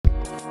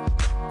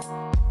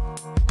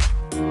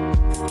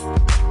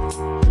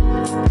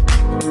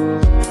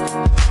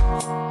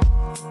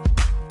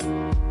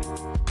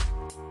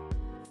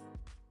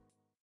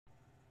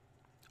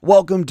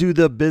Welcome to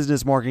the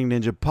Business Marketing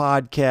Ninja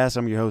podcast.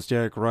 I'm your host,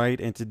 Eric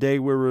Wright, and today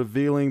we're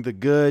revealing the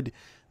good,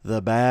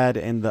 the bad,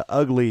 and the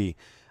ugly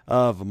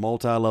of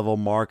multi-level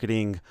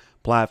marketing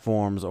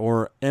platforms,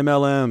 or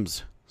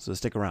MLMs. So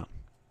stick around.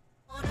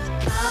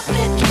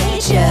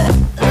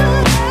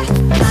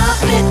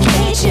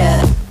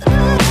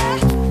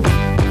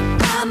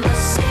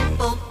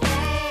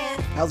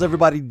 How's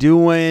everybody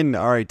doing?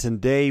 All right,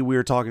 today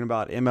we're talking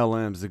about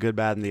MLMs, the good,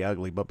 bad, and the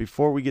ugly. But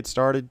before we get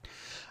started,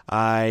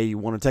 I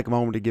want to take a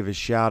moment to give a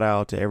shout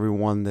out to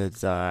everyone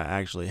that's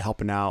actually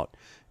helping out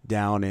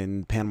down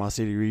in Panama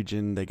City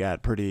region. They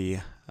got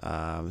pretty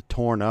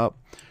torn up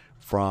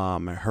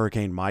from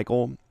Hurricane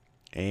Michael.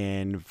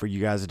 And for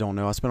you guys that don't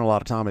know, I spent a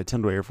lot of time at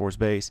Tyndall Air Force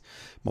Base.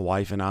 My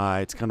wife and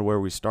I, it's kind of where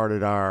we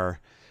started our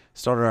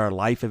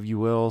life, if you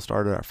will,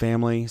 started our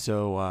family.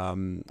 So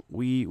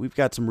we've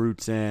got some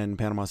roots in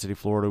Panama City,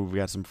 Florida. We've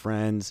got some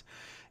friends,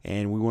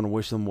 and we want to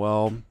wish them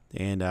well.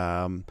 And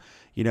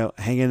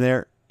hang in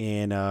there.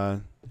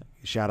 And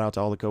shout out to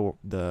all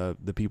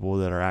the people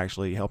that are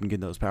actually helping get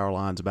those power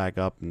lines back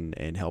up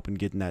and helping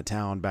getting that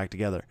town back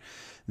together.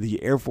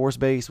 The Air Force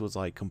Base was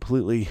like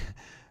completely,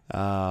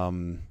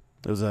 it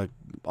was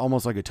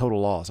almost like a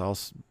total loss. I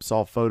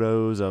saw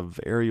photos of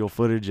aerial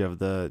footage of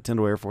the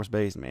Tyndall Air Force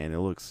Base. Man, it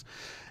looks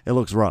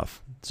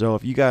rough. So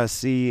if you guys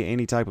see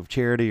any type of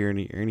charity or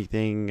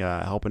anything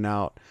helping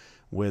out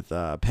with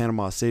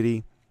Panama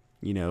City,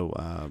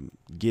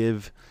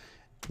 give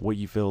what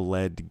you feel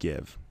led to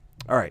give.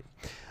 All right,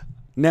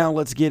 now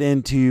let's get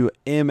into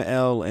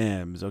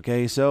MLMs.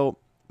 Okay, so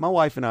my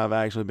wife and I have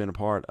actually been a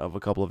part of a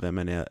couple of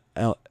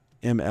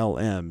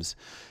MLMs.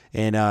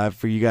 And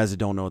for you guys that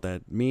don't know what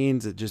that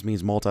means, it just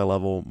means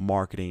multi-level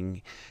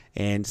marketing.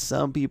 And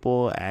some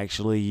people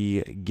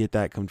actually get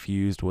that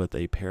confused with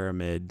a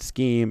pyramid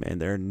scheme, and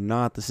they're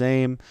not the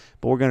same.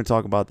 But we're going to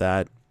talk about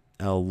that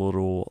a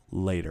little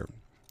later.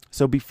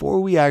 So before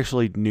we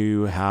actually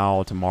knew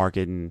how to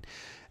market and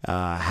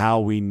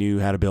how we knew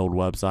how to build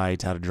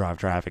websites, how to drive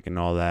traffic and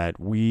all that,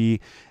 we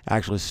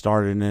actually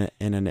started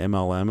in an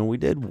MLM, and we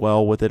did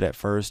well with it at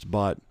first,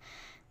 but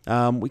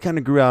we kind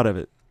of grew out of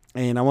it.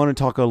 And I want to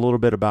talk a little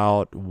bit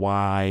about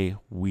why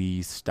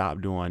we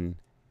stopped doing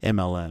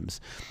MLMs.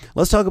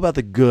 Let's talk about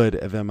the good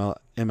of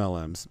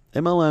MLMs.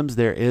 MLMs,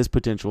 there is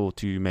potential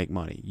to make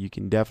money. You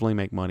can definitely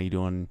make money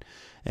doing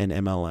an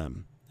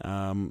MLM.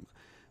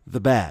 The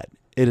bad,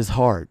 it is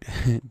hard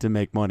to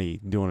make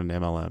money doing an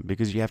MLM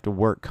because you have to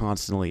work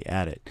constantly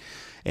at it.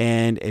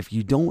 And if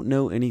you don't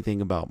know anything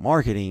about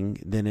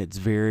marketing, then it's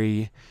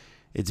very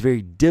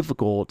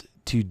difficult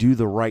to do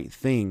the right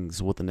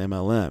things with an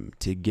MLM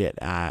to get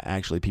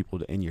actually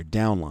people in your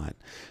downline.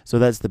 So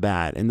that's the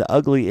bad. And the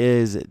ugly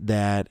is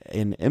that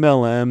an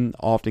MLM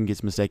often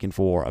gets mistaken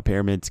for a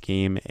pyramid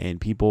scheme,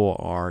 and people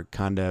are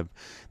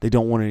they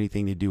don't want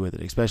anything to do with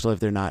it, especially if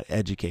they're not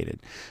educated.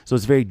 So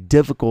it's very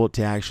difficult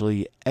to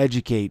actually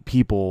educate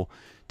people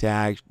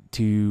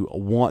to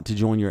want to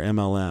join your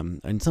MLM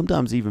and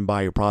sometimes even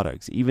buy your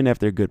products, even if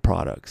they're good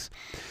products.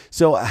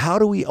 So how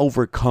do we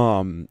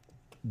overcome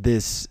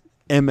this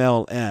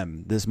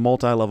MLM, this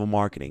multi-level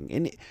marketing?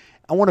 And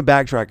I want to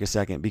backtrack a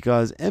second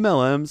because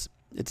MLMs,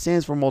 it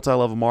stands for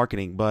multi-level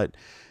marketing, but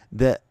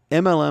the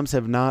MLMs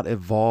have not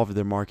evolved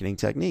their marketing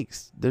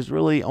techniques. There's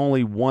really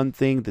only one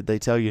thing that they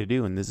tell you to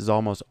do, and this is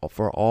almost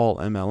for all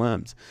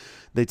MLMs.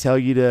 They tell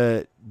you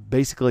to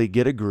basically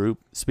get a group,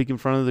 speak in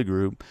front of the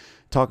group,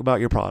 talk about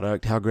your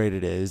product, how great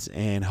it is,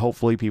 and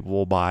hopefully people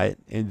will buy it.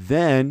 And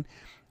then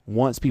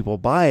once people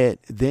buy it,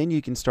 then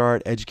you can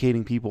start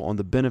educating people on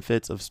the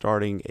benefits of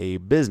starting a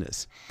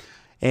business.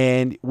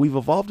 And we've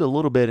evolved a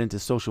little bit into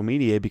social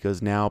media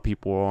because now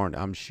people aren't,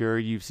 I'm sure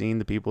you've seen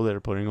the people that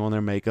are putting on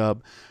their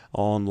makeup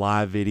on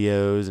live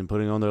videos and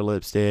putting on their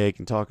lipstick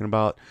and talking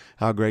about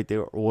how great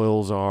their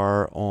oils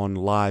are on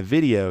live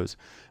videos.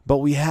 But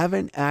we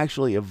haven't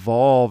actually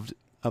evolved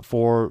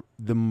for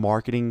the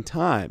marketing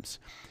times.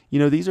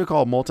 These are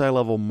called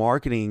multi-level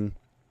marketing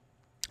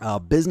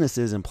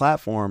businesses and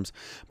platforms,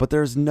 but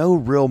there's no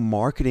real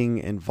marketing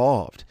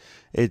involved.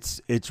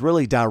 It's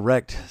really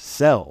direct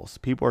sales.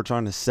 People are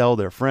trying to sell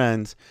their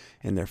friends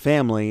and their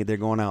family. They're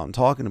going out and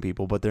talking to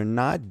people, but they're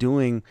not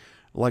doing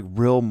like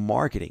real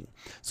marketing.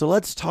 So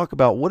let's talk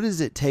about what does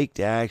it take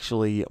to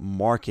actually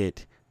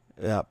market,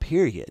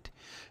 period.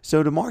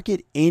 So to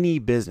market any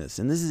business,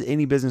 and this is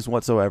any business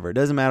whatsoever, it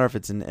doesn't matter if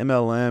it's an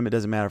MLM, it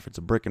doesn't matter if it's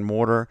a brick and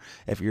mortar,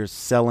 if you're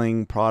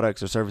selling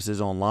products or services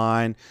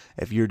online,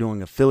 if you're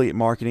doing affiliate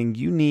marketing,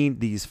 you need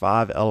these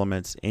 5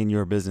 elements in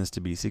your business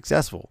to be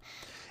successful.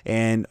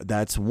 And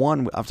that's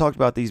one, I've talked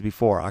about these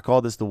before. I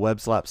call this the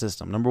web slap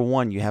system. Number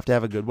 1, you have to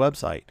have a good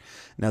website.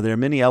 Now, there are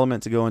many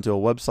elements to go into a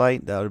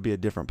website. That would be a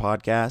different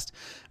podcast.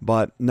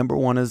 But number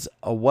 1 is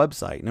a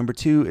website. Number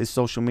 2 is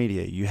social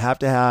media. You have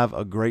to have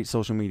a great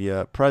social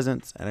media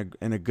presence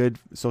and a good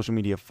social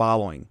media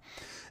following.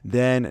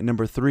 Then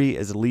number 3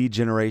 is lead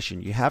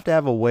generation. You have to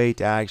have a way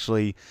to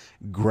actually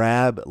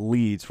grab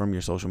leads from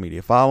your social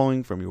media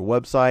following, from your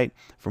website,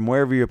 from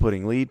wherever you're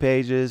putting lead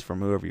pages, from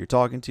whoever you're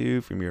talking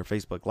to, from your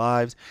Facebook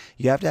Lives.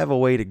 You have to have a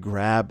way to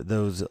grab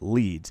those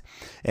leads.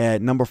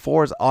 And number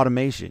 4 is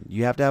automation.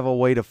 You have to have a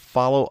way to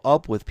follow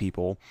up with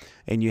people,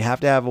 and you have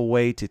to have a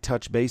way to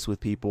touch base with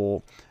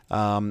people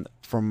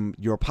from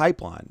your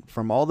pipeline,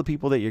 from all the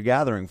people that you're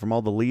gathering, from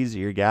all the leads that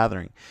you're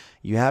gathering.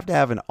 You have to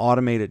have an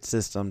automated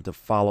system to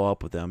follow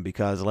up with them,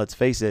 because let's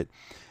face it,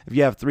 if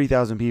you have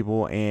 3,000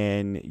 people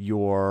in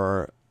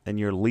your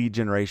lead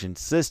generation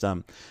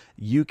system,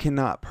 you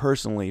cannot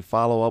personally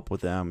follow up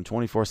with them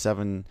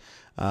 24/7,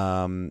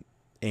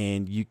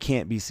 and you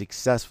can't be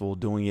successful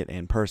doing it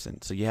in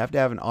person. So you have to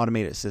have an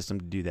automated system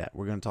to do that.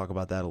 We're going to talk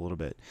about that a little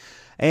bit.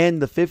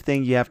 And the 5th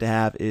thing you have to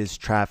have is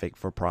traffic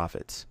for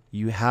profits.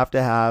 You have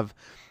to have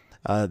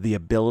the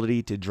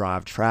ability to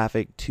drive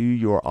traffic to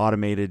your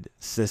automated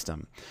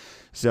system.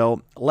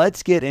 So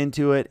let's get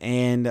into it.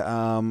 And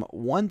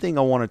one thing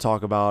I want to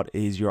talk about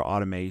is your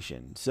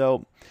automation.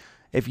 So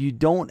if you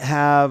don't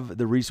have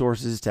the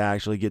resources to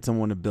actually get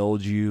someone to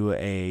build you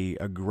a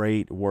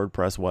great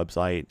WordPress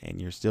website,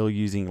 and you're still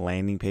using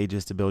landing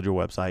pages to build your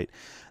website,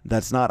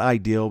 that's not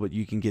ideal, but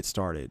you can get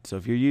started. So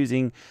if you're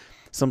using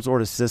some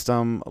sort of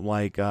system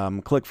like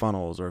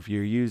ClickFunnels, or if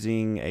you're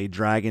using a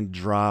drag and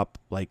drop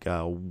like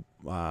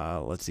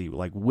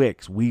like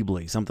Wix,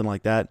 Weebly, something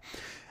like that,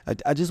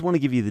 I just want to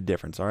give you the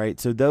difference. All right.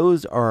 So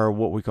those are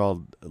what we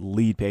call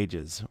lead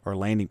pages or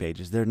landing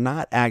pages. They're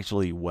not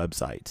actually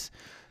websites.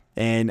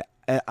 And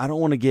I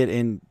don't want to get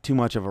in too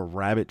much of a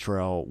rabbit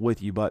trail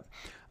with you, but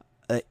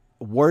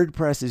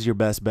WordPress is your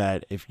best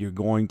bet if you're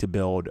going to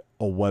build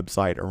a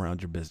website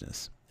around your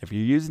business. If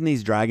you're using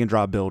these drag and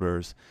drop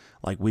builders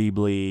like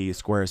Weebly,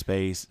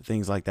 Squarespace,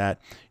 things like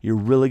that, you're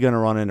really going to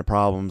run into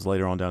problems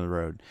later on down the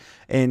road.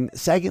 And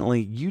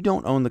secondly, you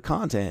don't own the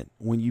content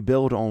when you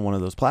build on one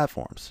of those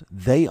platforms.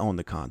 They own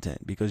the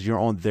content because you're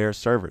on their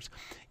servers.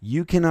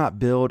 You cannot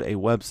build a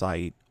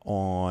website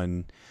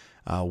on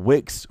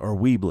Wix or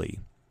Weebly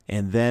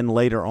and then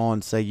later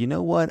on say, you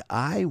know what,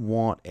 I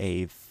want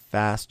a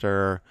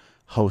faster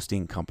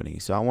hosting company,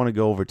 so I want to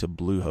go over to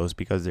Bluehost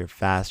because they're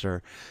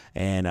faster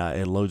and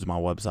it loads my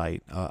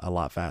website a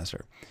lot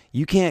faster.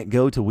 You can't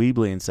go to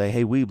Weebly and say,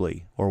 hey,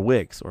 Weebly or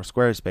Wix or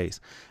Squarespace,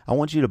 I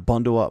want you to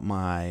bundle up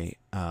my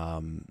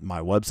my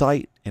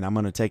website and I'm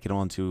going to take it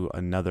on to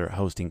another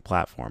hosting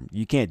platform.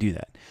 You can't do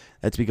that.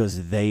 That's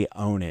because they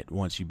own it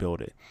once you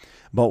build it.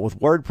 But with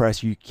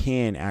WordPress, you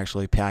can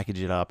actually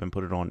package it up and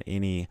put it on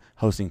any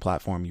hosting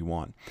platform you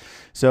want.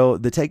 So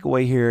the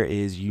takeaway here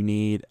is you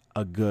need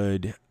a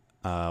good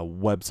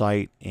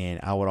website, and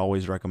I would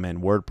always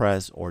recommend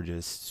WordPress or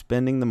just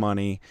spending the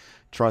money.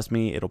 Trust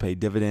me, it'll pay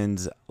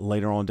dividends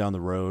later on down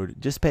the road.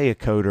 Just pay a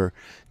coder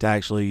to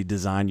actually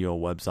design you a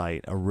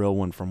website, a real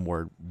one from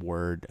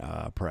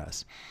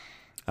WordPress.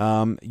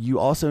 You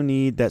also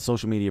need that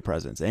social media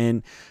presence,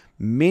 and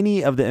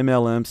many of the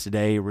MLMs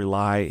today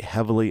rely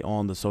heavily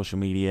on the social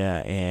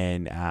media,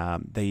 and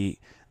the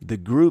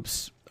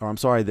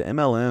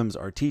MLMs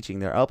are teaching,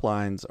 their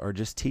uplines are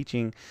just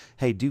teaching,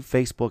 hey, do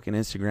Facebook and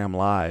Instagram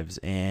lives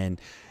and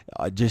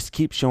just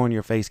keep showing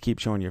your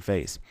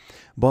face,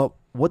 But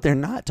what they're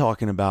not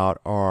talking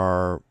about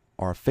are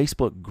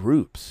Facebook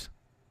groups.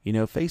 You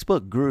know,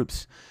 Facebook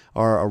groups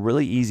are a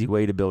really easy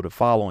way to build a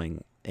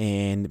following.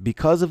 And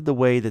because of the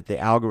way that the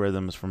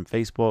algorithms from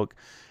Facebook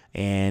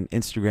and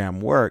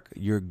Instagram work,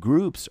 your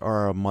groups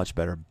are a much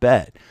better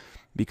bet.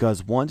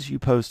 Because once you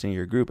post in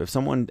your group, if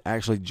someone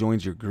actually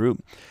joins your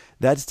group,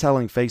 that's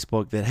telling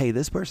Facebook that, hey,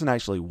 this person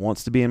actually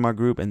wants to be in my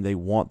group and they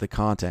want the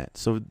content.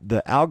 So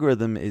the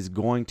algorithm is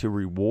going to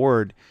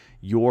reward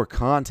your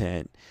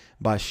content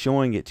by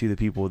showing it to the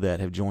people that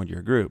have joined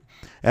your group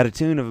at a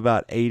tune of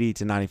about 80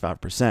 to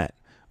 95%.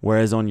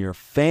 Whereas on your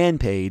fan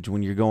page,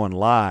 when you're going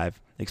live,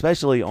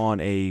 especially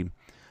on a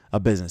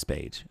business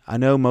page, I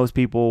know most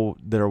people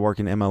that are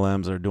working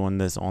MLMs are doing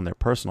this on their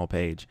personal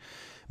page.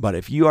 But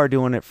if you are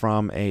doing it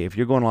if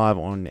you're going live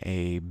on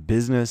a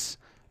business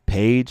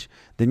page,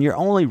 then you're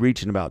only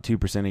reaching about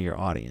 2% of your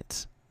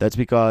audience. That's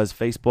because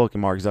Facebook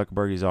and Mark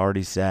Zuckerberg has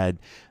already said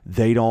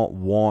they don't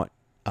want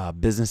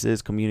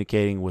businesses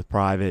communicating with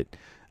private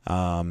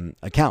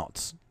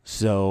accounts.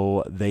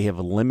 So they have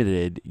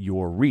limited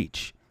your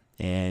reach,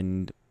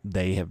 and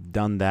they have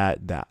done that.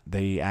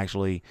 They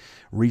actually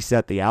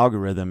reset the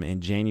algorithm in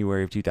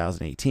January of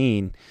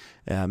 2018.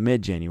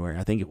 Mid-January,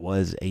 I think it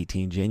was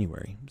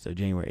January. So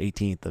January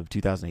 18th of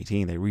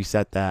 2018, they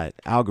reset that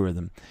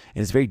algorithm.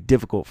 And it's very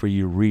difficult for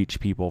you to reach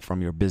people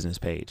from your business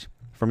page.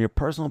 From your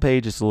personal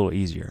page, it's a little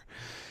easier.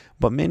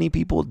 But many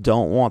people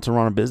don't want to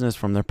run a business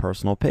from their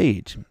personal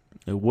page.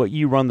 What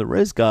you run the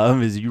risk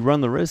of is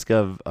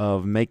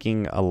of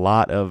making a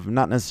lot of,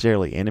 not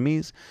necessarily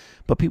enemies,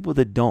 but people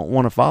that don't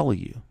want to follow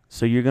you.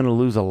 So you're going to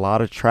lose a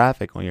lot of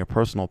traffic on your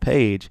personal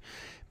page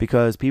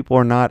because people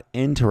are not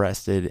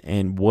interested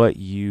in what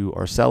you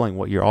are selling,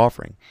 what you're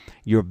offering.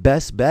 Your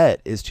best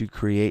bet is to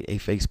create a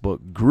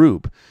Facebook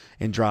group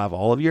and drive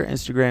all of your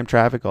Instagram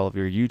traffic, all of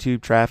your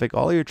YouTube traffic,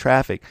 all of your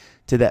traffic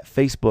to that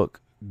Facebook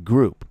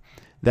group.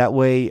 That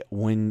way,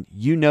 when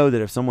you know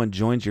that if someone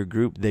joins your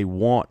group, they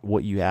want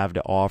what you have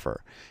to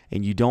offer,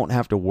 and you don't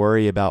have to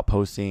worry about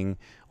posting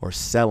or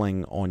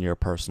selling on your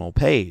personal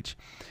page.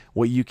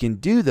 What you can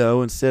do,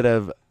 though, instead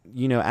of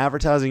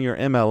advertising your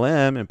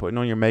MLM and putting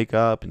on your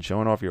makeup and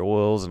showing off your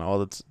oils and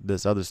all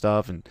this other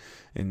stuff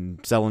and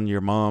selling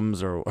your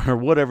mums or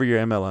whatever your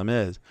MLM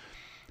is,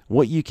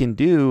 what you can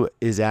do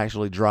is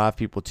actually drive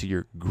people to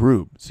your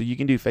group. So you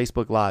can do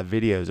Facebook Live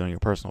videos on your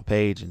personal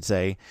page and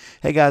say,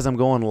 hey guys, I'm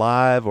going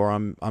live, or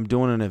I'm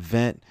doing an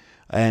event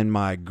in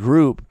my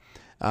group.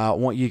 I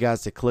want you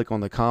guys to click on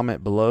the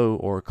comment below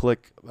or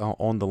click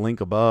on the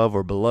link above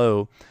or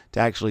below to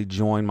actually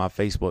join my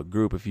Facebook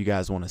group if you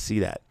guys want to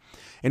see that.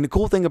 And the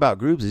cool thing about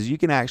groups is you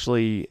can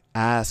actually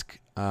ask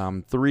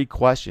 3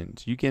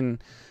 questions. You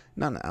can,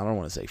 I don't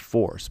want to say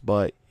force,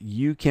 but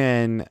you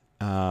can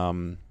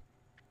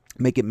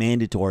make it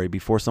mandatory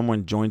before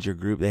someone joins your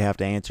group. They have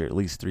to answer at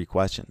least 3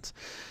 questions.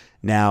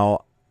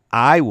 Now,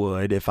 I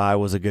would, if I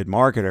was a good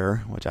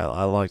marketer, which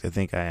I like to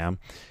think I am,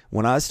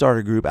 when I start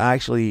a group, I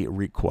actually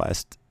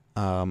request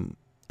an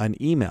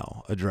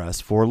email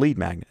address for a lead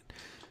magnet.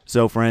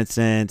 So, for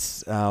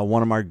instance,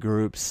 one of my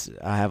groups,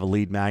 I have a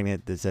lead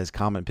magnet that says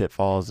Common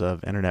Pitfalls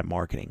of Internet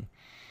Marketing.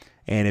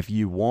 And if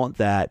you want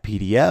that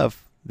PDF,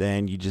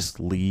 then you just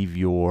leave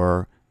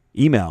your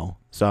email.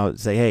 So I would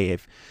say, hey,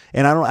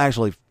 and I don't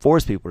actually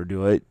force people to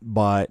do it,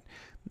 but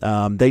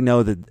they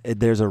know that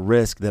there's a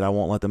risk that I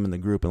won't let them in the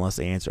group unless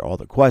they answer all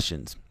the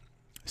questions.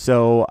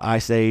 So I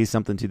say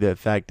something to the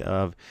effect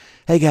of,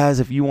 hey guys,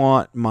 if you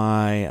want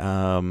my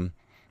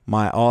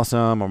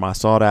awesome or my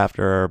sought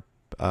after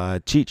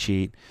cheat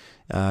sheet,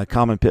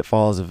 Common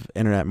Pitfalls of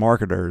Internet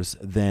Marketers,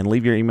 then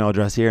leave your email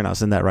address here and I'll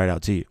send that right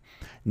out to you.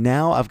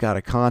 Now I've got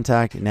a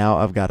contact. Now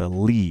I've got a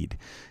lead.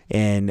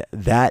 And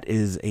that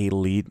is a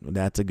lead.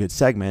 That's a good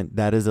segment.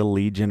 That is a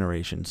lead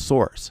generation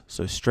source.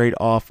 So straight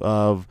off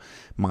of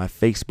my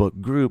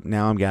Facebook group,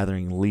 now I'm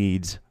gathering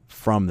leads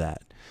from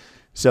that.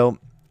 So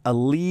a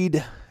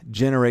lead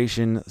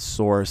generation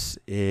source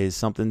is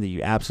something that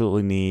you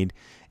absolutely need.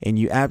 And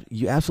you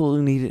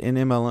absolutely need it in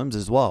MLMs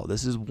as well.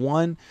 This is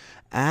one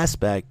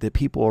aspect that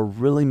people are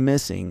really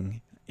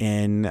missing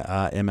in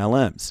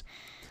MLMs.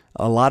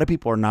 A lot of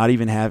people don't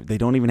even have a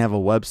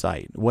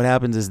website. What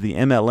happens is the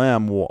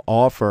MLM will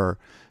offer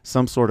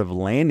some sort of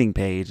landing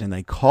page and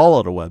they call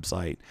it a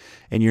website,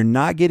 and you're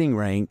not getting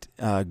ranked.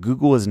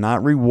 Google is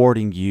not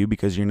rewarding you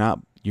because you're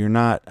not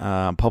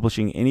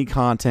publishing any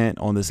content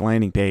on this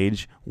landing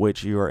page,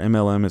 which your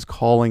MLM is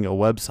calling a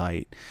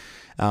website.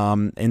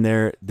 And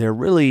they're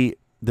really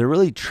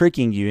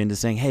tricking you into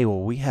saying, hey,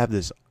 well, we have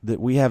this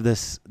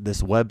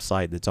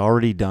website that's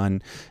already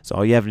done. So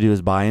all you have to do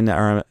is buy into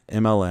our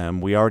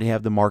MLM. We already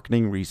have the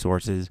marketing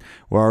resources.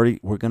 We're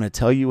going to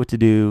tell you what to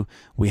do.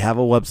 We have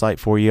a website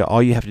for you.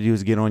 All you have to do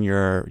is get on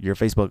your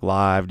Facebook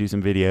Live, do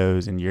some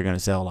videos, and you're going to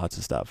sell lots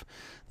of stuff.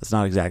 That's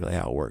not exactly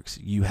how it works.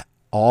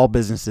 All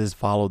businesses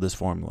follow this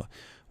formula: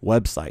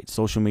 website,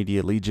 social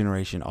media, lead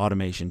generation,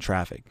 automation,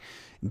 traffic.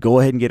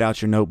 Go ahead and get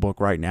out your notebook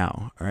right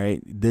now. All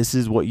right. This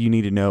is what you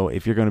need to know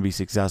if you're going to be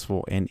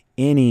successful in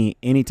any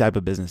type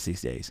of business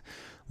these days.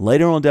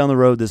 Later on down the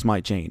road, this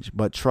might change,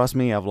 but trust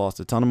me, I've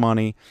lost a ton of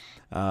money.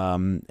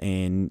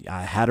 And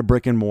I had a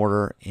brick and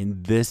mortar,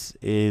 and this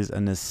is a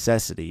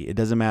necessity. It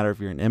doesn't matter if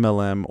you're an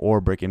MLM or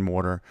brick and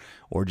mortar,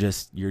 or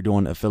just you're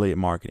doing affiliate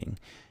marketing.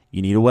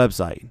 You need a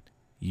website.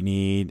 You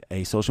need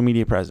a social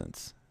media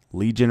presence,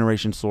 lead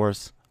generation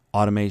source,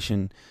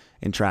 automation,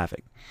 and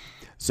traffic.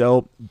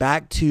 So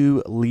back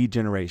to lead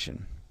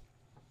generation.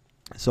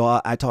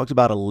 So I talked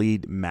about a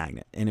lead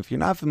magnet. And if you're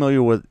not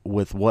familiar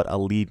with what a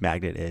lead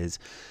magnet is,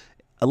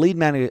 a lead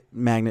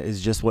magnet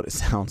is just what it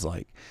sounds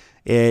like.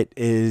 It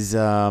is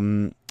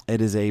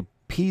a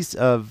piece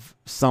of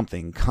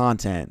something,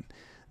 content,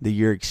 that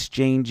you're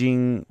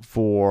exchanging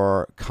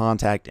for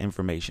contact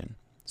information,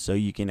 so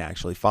you can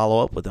actually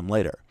follow up with them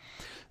later.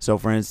 So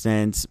for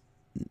instance,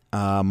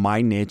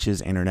 my niche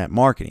is internet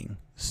marketing.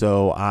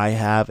 So I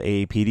have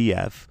a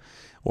PDF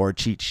or a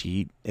cheat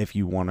sheet, if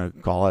you want to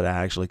call it.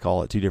 I actually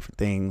call it 2 different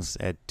things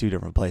at 2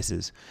 different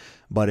places,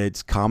 but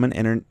it's common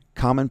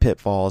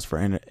pitfalls for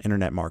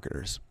internet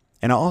marketers.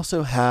 And I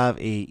also have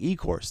a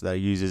e-course that I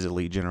use as a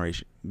lead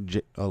generation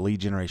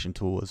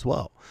tool as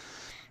well.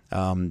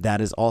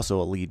 That is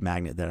also a lead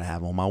magnet that I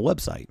have on my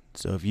website.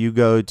 So if you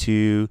go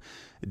to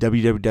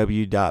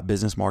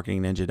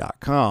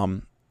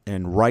www.businessmarketingninja.com,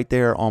 and right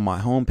there on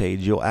my homepage,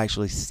 you'll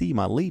actually see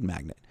my lead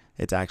magnet.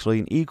 It's actually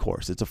an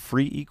e-course. It's a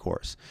free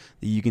e-course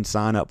that you can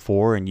sign up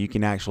for, and you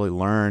can actually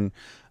learn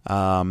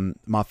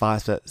my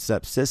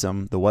 5-step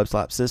system, the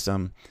WebSlap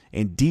system,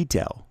 in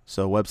detail.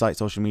 So website,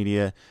 social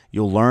media,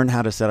 you'll learn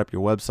how to set up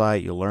your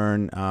website. You'll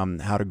learn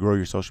how to grow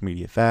your social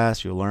media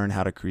fast. You'll learn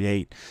how to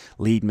create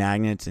lead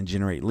magnets and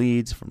generate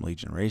leads from lead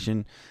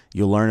generation.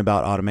 You'll learn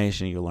about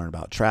automation. You'll learn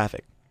about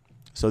traffic.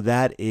 So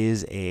that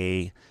is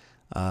a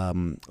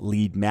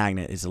lead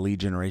magnet, is a lead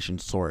generation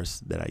source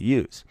that I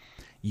use.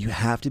 You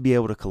have to be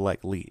able to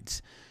collect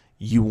leads.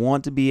 You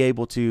want to be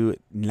able to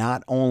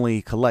not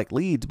only collect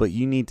leads, but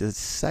you need to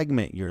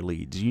segment your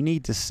leads. You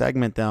need to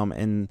segment them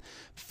and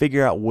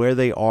figure out where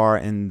they are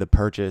in the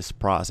purchase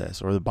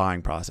process or the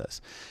buying process.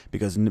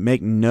 Because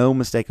make no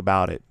mistake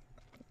about it,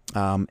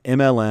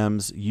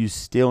 MLMs, you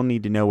still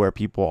need to know where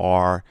people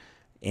are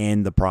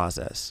in the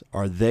process.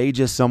 Are they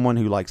just someone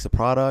who likes the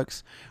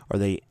products? Are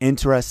they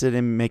interested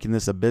in making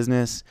this a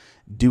business?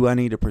 Do I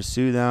need to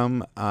pursue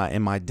them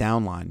in my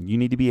downline? You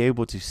need to be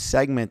able to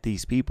segment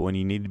these people, and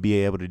you need to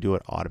be able to do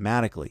it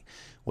automatically,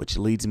 which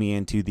leads me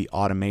into the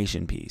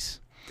automation piece.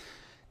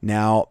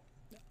 Now,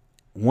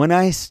 when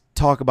I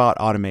talk about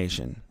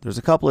automation, there's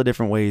a couple of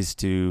different ways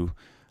to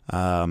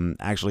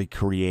actually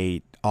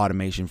create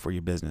automation for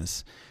your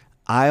business.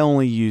 I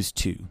only use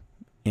two.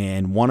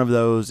 And one of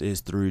those is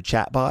through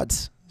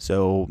chatbots,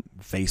 so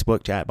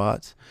Facebook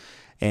chatbots,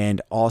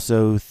 and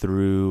also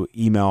through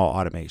email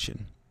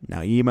automation.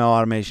 Now, email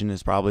automation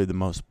is probably the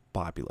most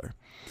popular.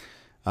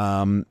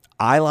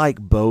 I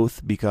like both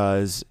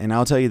because, and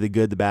I'll tell you the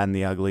good, the bad, and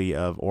the ugly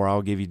of, or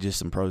I'll give you just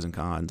some pros and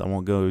cons. I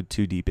won't go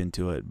too deep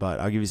into it, but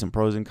I'll give you some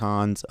pros and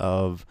cons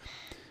of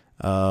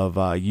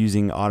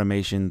using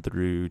automation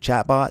through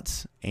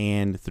chatbots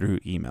and through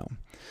email.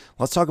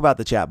 Let's talk about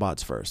the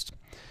chatbots first.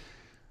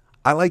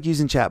 I like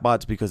using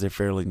chatbots because they're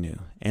fairly new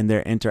and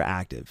they're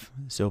interactive.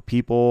 So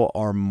people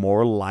are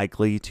more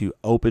likely to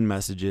open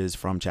messages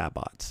from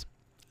chatbots.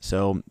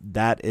 So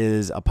that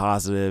is a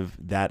positive.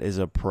 That is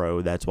a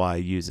pro. That's why I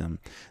use them.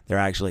 They're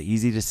actually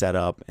easy to set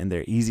up and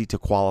they're easy to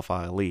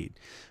qualify a lead.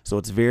 So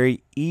it's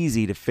very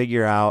easy to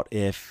figure out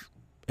if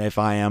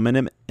I am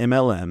an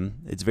MLM,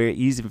 it's very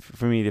easy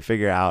for me to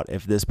figure out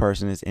if this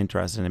person is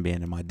interested in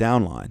being in my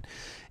downline.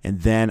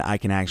 And then I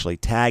can actually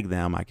tag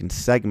them. I can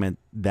segment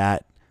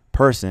that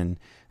person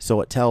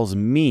so it tells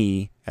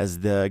me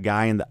as the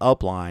guy in the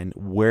upline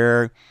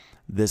where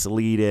this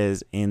lead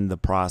is in the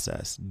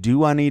process.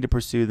 Do I need to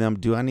pursue them?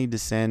 Do I need to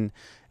send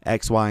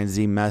X, Y, and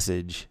Z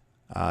message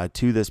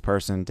to this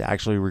person to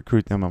actually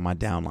recruit them on my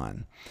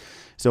downline?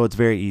 So it's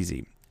very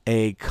easy.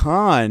 A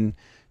con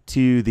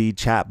to the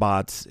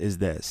chatbots is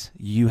this: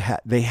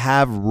 they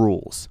have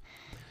rules.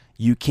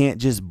 You can't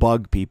just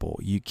bug people.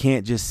 You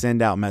can't just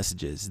send out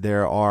messages.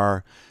 There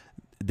are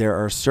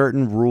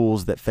certain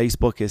rules that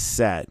Facebook has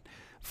set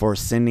for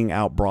sending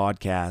out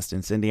broadcasts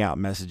and sending out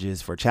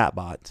messages for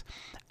chatbots.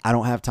 I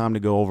don't have time to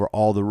go over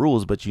all the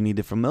rules, but you need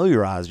to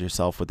familiarize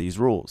yourself with these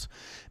rules,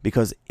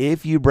 because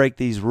if you break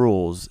these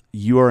rules,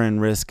 you are in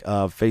risk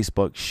of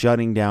Facebook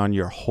shutting down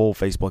your whole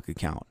Facebook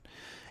account,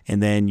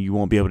 and then you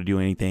won't be able to do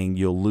anything.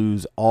 You'll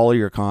lose all of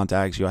your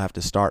contacts. You'll have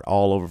to start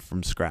all over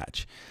from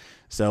scratch.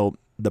 So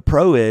the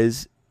pro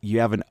is you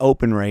have an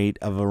open rate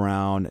of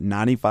around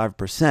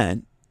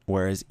 95%,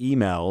 whereas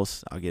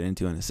emails, I'll get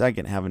into in a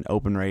second, have an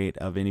open rate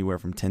of anywhere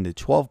from 10 to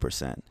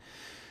 12%.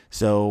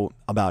 So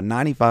about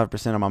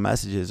 95% of my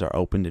messages are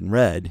opened and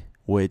read,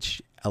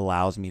 which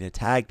allows me to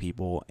tag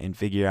people and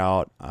figure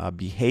out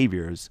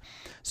behaviors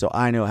so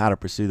I know how to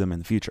pursue them in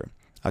the future.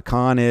 A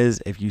con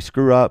is if you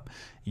screw up,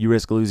 you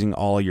risk losing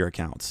all of your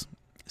accounts.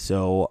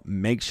 So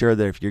make sure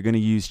that if you're going to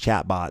use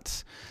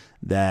chatbots,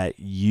 that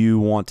you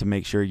want to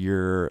make sure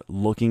you're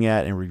looking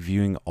at and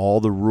reviewing all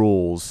the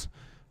rules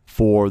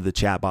for the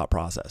chatbot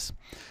process.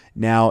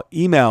 Now,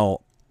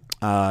 email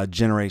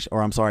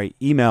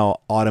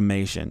email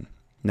automation.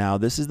 Now,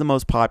 this is the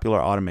most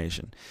popular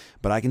automation,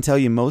 but I can tell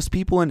you most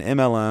people in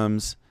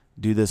MLMs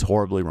do this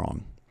horribly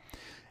wrong.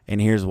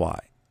 And here's why.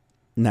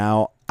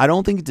 Now, I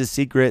don't think it's a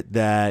secret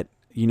that,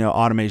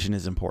 automation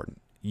is important.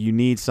 You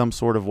need some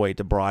sort of way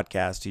to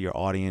broadcast to your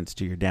audience,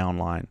 to your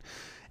downline.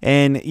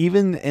 And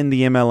even in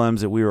the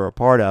MLMs that we were a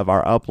part of,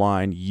 our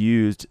upline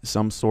used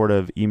some sort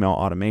of email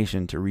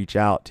automation to reach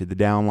out to the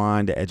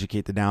downline, to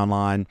educate the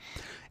downline,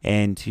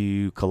 and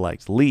to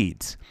collect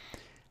leads.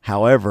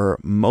 However,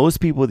 most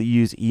people that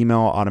use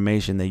email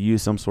automation, they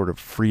use some sort of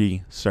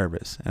free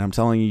service. And I'm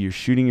telling you, you're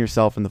shooting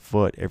yourself in the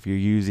foot if you're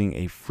using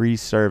a free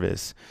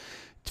service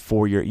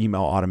for your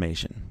email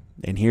automation.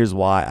 And here's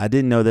why. I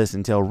didn't know this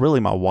until really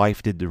my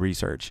wife did the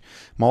research.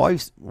 My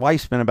wife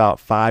spent about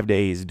 5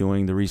 days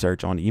doing the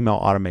research on email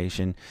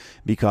automation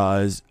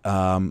because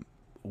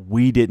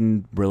we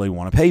didn't really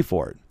want to pay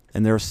for it.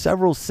 And there are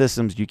several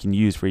systems you can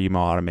use for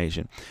email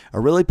automation. A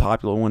really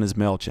popular one is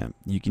MailChimp.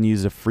 You can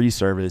use a free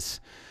service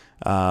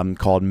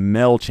called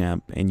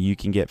MailChimp, and you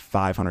can get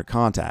 500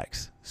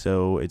 contacts.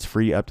 So it's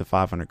free up to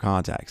 500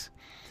 contacts.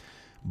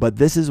 But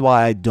this is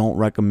why I don't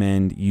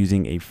recommend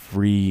using a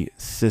free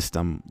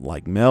system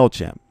like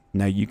MailChimp.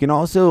 Now, you can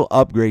also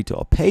upgrade to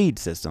a paid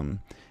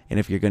system, And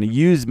if you're going to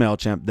use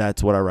MailChimp,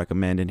 that's what I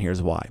recommend, and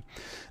here's why.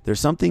 There's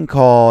something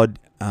called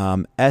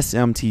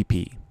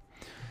SMTP.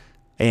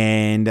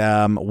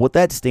 And what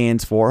that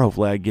stands for,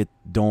 hopefully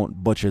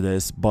don't butcher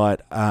this,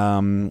 but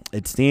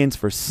it stands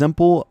for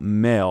Simple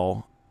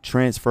Mail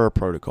Transfer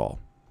Protocol.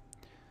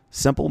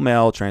 Simple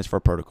Mail Transfer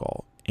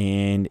Protocol.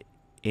 And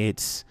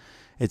it's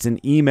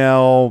an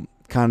email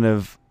kind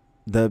of,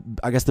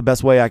 I guess the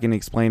best way I can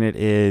explain it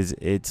is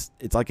it's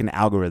like an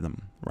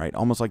algorithm, right?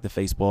 Almost like the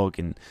Facebook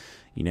and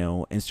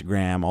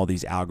Instagram, all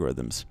these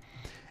algorithms.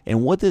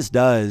 And what this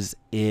does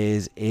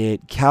is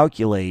it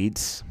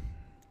calculates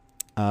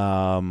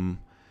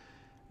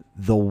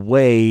the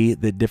way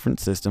that different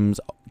systems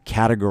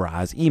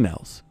categorize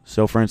emails.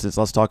 So for instance,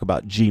 let's talk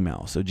about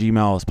Gmail. So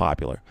Gmail is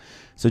popular.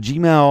 So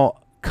Gmail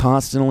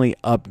constantly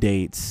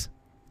updates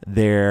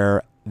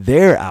their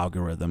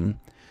algorithm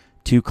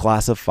to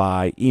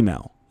classify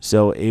email.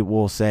 So it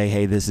will say,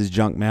 hey, this is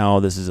junk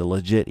mail. This is a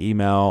legit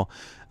email.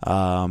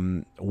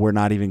 We're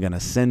not even going to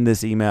send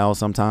this email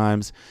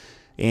sometimes.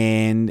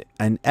 And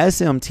an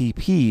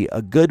SMTP,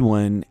 a good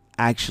one,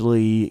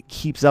 actually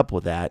keeps up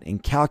with that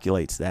and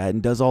calculates that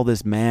and does all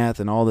this math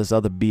and all this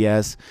other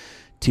BS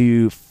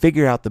to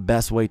figure out the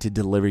best way to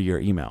deliver your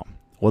email.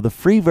 Well, the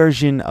free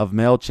version of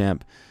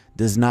MailChimp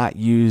does not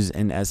use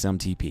an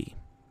SMTP.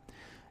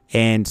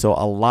 And so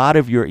a lot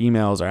of your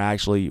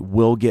emails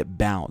will get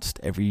bounced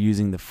if you're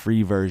using the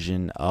free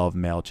version of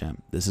MailChimp.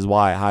 This is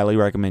why I highly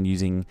recommend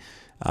using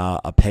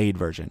a paid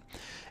version.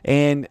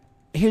 And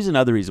here's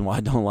another reason why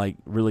I don't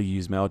really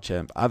use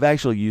MailChimp. I've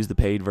actually used the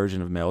paid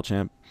version of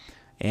MailChimp,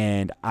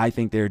 and I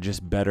think they're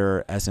just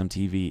better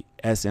SMTP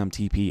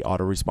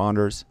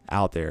autoresponders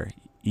out there,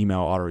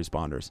 email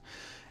autoresponders.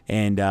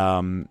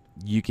 And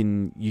you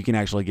can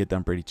actually get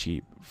them pretty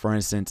cheap. For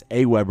instance,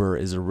 Aweber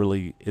is a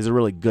really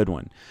good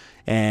one.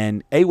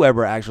 And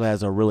Aweber actually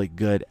has a really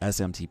good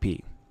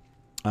SMTP.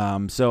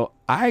 So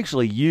I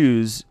actually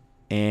use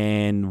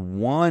in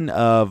one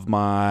of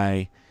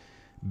my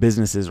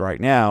businesses right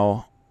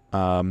now,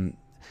 and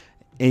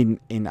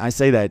I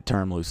say that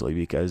term loosely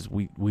because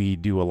we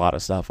do a lot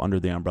of stuff under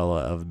the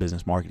umbrella of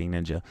Business Marketing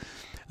Ninja.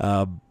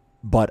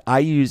 But I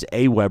use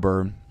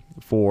Aweber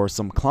for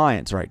some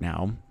clients right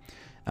now,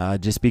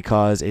 just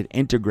because it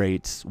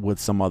integrates with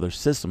some other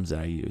systems that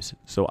I use.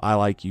 So I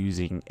like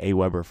using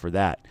Aweber for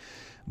that.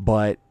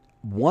 But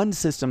one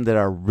system that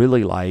I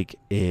really like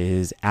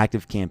is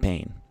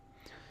ActiveCampaign,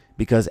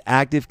 because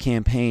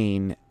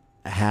ActiveCampaign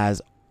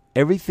has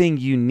everything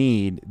you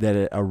need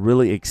that a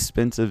really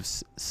expensive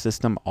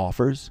system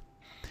offers.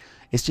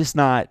 It's just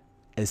not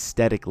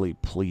aesthetically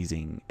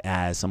pleasing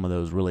as some of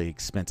those really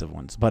expensive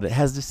ones, but it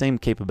has the same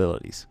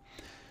capabilities.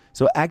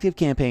 So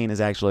ActiveCampaign is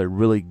actually a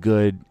really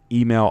good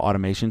email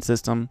automation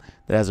system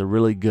that has a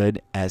really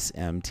good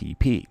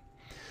SMTP.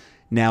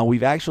 Now,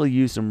 we've actually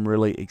used some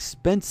really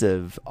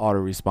expensive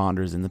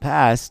autoresponders in the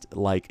past,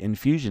 like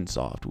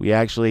Infusionsoft. We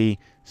actually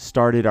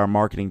started our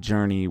marketing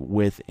journey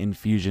with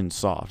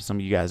Infusionsoft. Some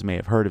of you guys may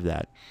have heard of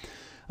that.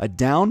 A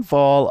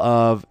downfall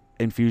of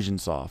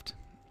Infusionsoft.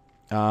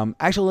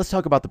 Actually, let's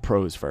talk about the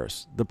pros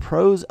first. The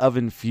pros of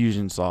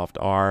Infusionsoft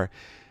are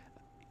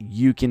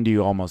you can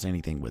do almost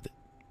anything with it.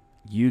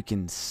 You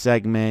can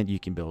segment, you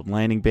can build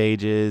landing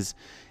pages.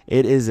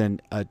 It is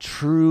a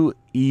true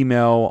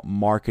email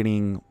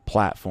marketing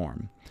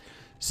platform.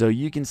 So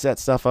you can set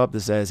stuff up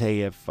that says,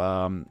 hey, if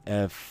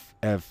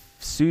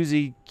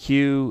Susie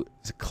Q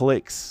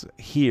clicks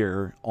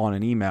here on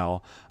an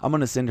email, I'm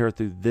going to send her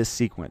through this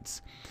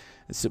sequence.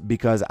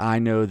 Because I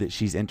know that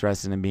she's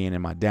interested in being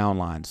in my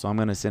downline. So I'm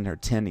going to send her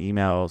 10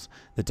 emails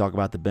that talk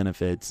about the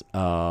benefits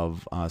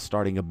of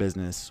starting a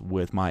business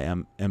with my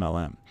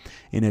MLM.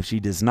 And if she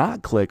does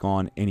not click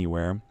on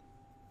anywhere,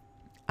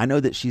 I know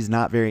that she's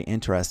not very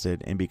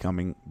interested in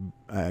coming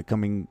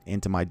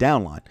into my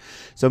downline.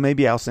 So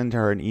maybe I'll send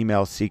her an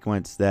email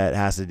sequence that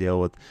has to deal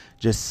with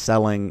just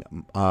selling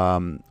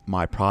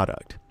my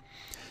product.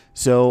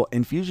 So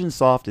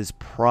Infusionsoft is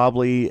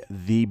probably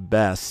the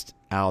best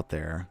out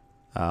there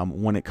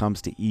when it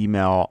comes to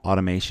email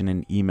automation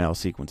and email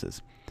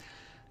sequences.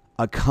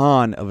 A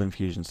con of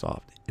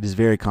Infusionsoft: it is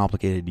very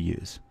complicated to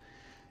use.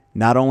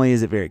 Not only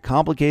is it very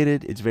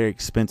complicated, it's very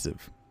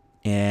expensive.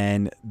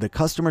 And the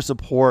customer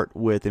support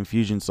with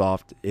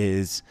Infusionsoft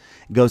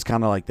goes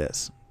kind of like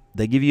this.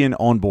 They give you an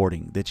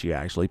onboarding that you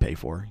actually pay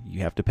for.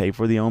 You have to pay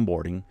for the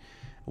onboarding,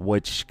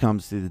 which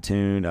comes to the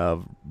tune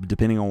of,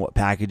 depending on what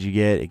package you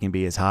get, it can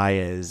be as high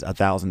as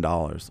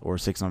 $1,000 or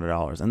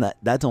 $600. And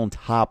that's on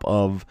top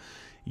of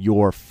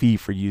your fee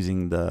for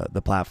using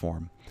the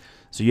platform.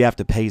 So you have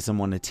to pay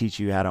someone to teach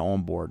you how to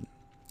onboard.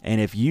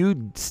 And if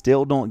you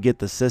still don't get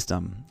the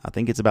system, I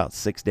think it's about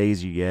 6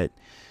 days you get.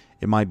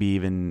 It might be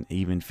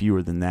even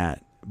fewer than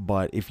that.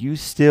 But if you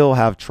still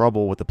have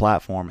trouble with the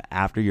platform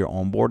after your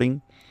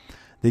onboarding,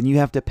 then you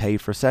have to pay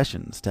for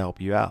sessions to help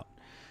you out.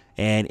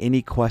 And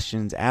any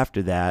questions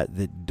after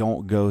that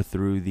don't go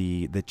through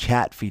the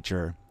chat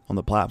feature on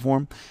the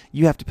platform,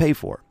 you have to pay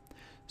for.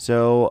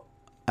 So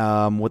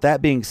with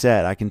that being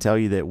said, I can tell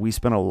you that we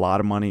spent a lot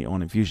of money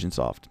on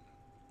Infusionsoft.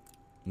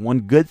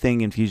 one good thing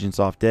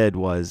Infusionsoft did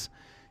was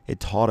it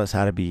taught us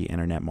how to be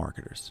internet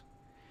marketers.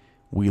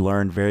 We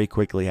learned very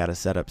quickly how to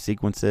set up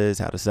sequences,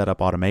 how to set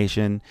up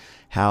automation,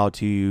 how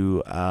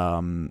to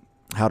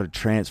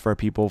transfer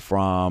people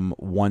from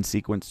one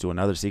sequence to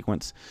another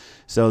sequence.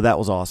 So that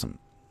was awesome.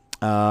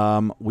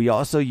 We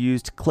also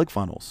used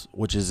ClickFunnels,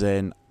 which is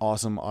an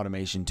awesome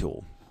automation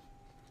tool.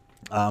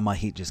 My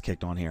heat just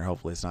kicked on here.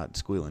 Hopefully it's not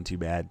squealing too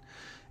bad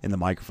in the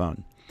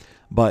microphone.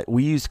 But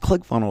we used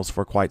ClickFunnels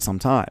for quite some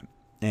time.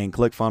 And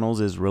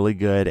ClickFunnels is really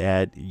good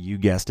at, you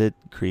guessed it,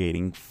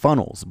 creating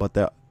funnels. But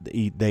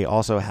they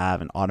also have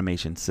an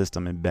automation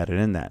system embedded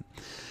in that.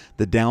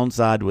 The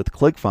downside with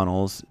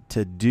ClickFunnels,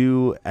 to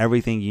do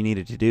everything you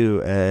needed to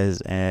do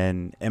as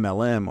an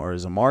MLM or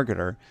as a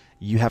marketer,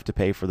 you have to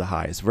pay for the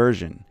highest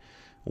version,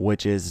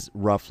 which is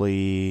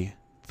roughly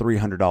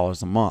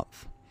 $300 a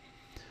month.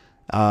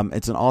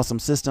 It's an awesome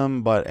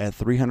system, but at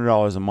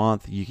 $300 a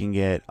month, you can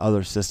get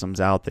other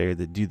systems out there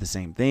that do the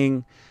same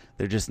thing.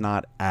 They're just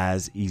not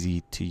as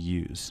easy to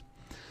use.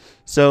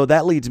 So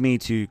that leads me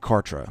to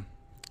Kartra.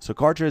 So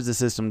Kartra is a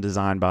system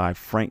designed by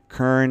Frank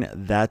Kern.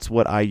 That's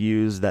what I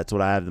use. That's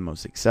what I have the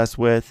most success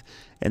with.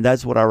 And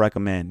that's what I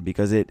recommend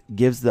because it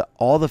gives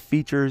all the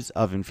features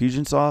of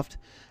Infusionsoft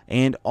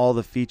and all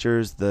the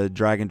features, the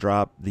drag and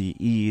drop, the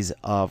ease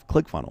of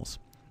ClickFunnels.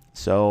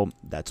 So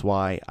that's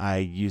why I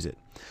use it.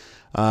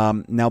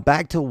 Now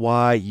back to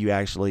why you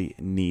actually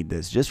need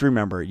this. Just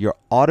remember, your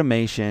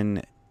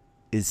automation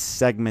is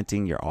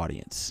segmenting your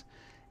audience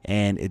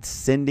and it's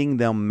sending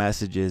them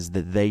messages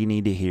that they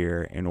need to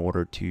hear in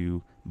order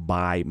to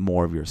buy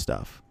more of your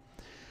stuff.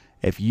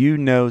 If you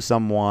know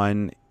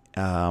someone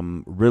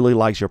really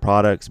likes your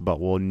products but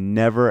will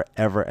never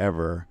ever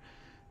ever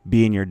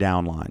be in your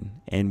downline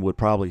and would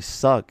probably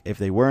suck if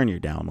they were in your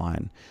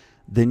downline,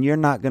 then you're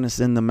not going to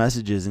send them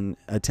messages and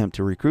attempt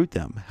to recruit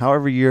them.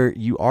 However,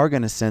 you are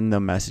going to send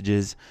them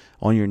messages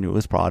on your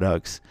newest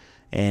products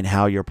and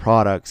how your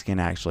products can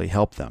actually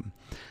help them.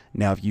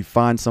 Now, if you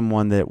find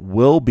someone that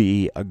will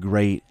be a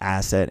great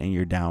asset in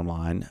your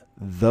downline,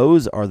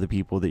 those are the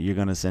people that you're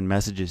going to send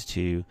messages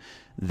to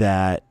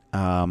that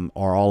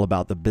are all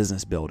about the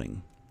business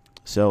building.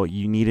 So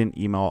you need an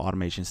email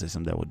automation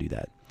system that will do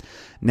that.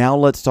 Now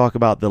let's talk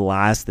about the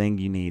last thing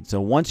you need.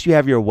 So once you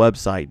have your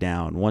website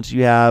down, once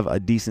you have a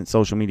decent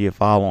social media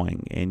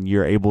following and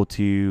you're able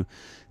to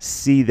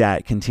see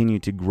that continue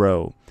to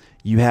grow,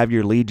 you have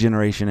your lead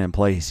generation in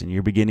place and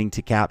you're beginning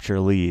to capture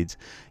leads.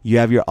 You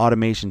have your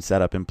automation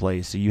set up in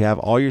place. So you have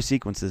all your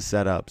sequences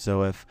set up.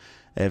 So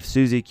if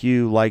Susie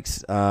Q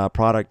likes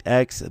product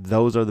X,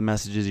 those are the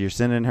messages you're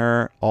sending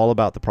her, all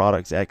about the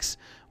products X,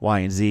 Y,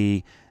 and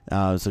Z.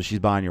 So she's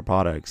buying your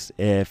products.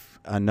 If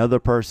another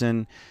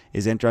person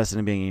is interested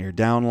in being in your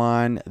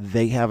downline,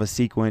 they have a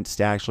sequence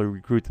to actually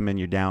recruit them in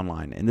your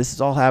downline. And this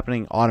is all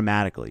happening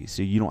automatically,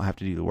 so you don't have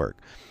to do the work.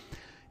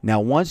 Now,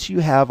 once you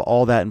have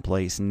all that in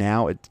place,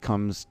 now it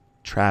comes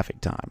traffic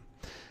time.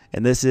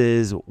 And this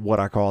is what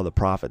I call the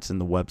profits in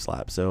the web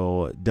slap.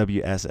 So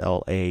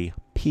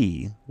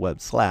WSLAP, web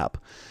slap,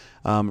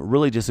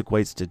 really just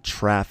equates to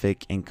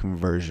traffic and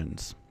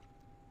conversions.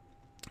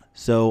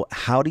 So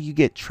how do you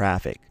get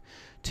traffic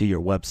to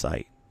your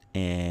website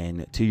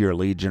and to your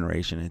lead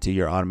generation and to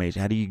your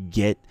automation? How do you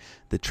get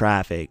the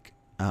traffic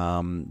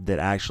that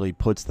actually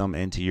puts them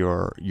into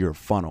your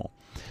funnel?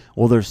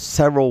 Well, there's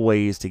several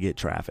ways to get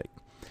traffic.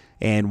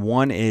 And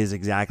one is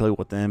exactly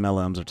what the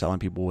MLMs are telling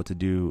people what to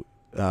do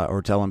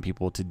or telling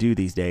people to do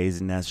these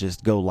days, and that's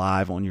just go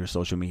live on your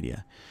social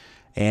media.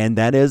 And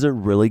that is a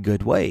really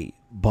good way.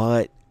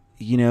 But,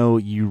 you know,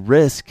 you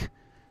risk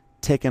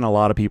ticking a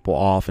lot of people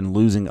off and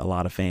losing a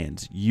lot of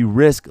fans. You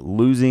risk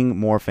losing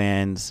more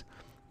fans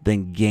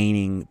than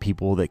gaining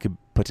people that could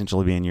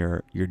potentially be in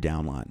your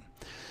downline.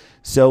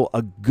 So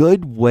a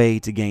good way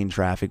to gain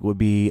traffic would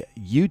be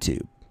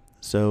YouTube.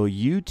 So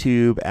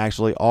YouTube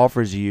actually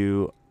offers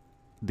you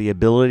the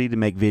ability to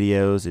make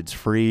videos. It's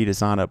free to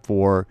sign up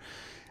for.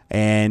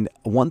 And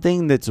one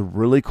thing that's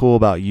really cool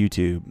about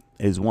YouTube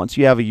is once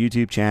you have a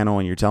YouTube channel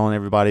and you're telling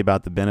everybody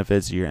about the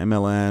benefits of your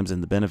MLMs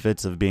and the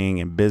benefits of being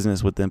in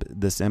business with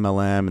this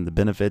MLM and the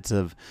benefits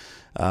of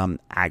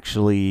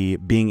actually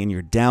being in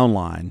your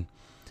downline,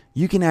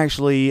 you can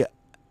actually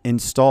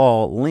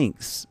install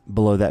links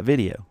below that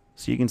video.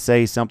 So you can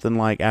say something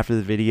like after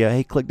the video,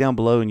 hey, click down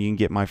below and you can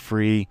get my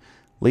free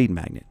lead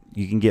magnet.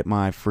 You can get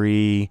my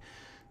free,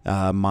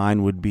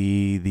 mine would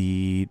be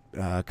the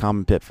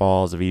common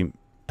pitfalls of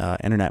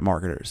internet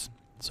marketers.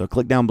 So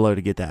click down below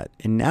to get that.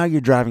 And now you're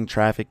driving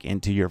traffic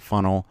into your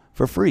funnel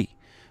for free,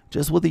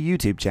 just with a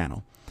YouTube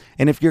channel.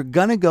 And if you're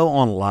going to go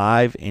on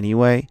live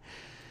anyway,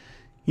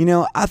 you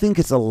know, I think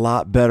it's a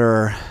lot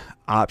better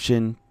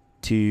option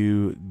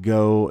to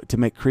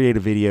create a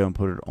video and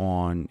put it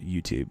on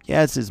YouTube.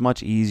 Yes, it's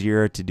much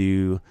easier to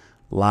do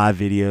live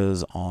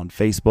videos on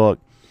Facebook,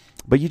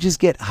 but you just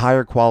get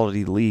higher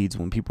quality leads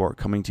when people are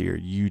coming to your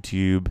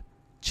YouTube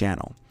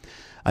channel.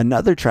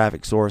 Another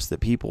traffic source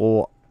that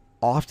people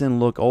often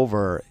look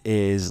over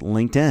is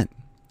LinkedIn.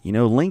 You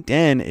know,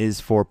 LinkedIn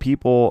is for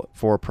people,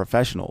 for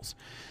professionals,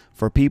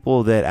 for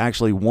people that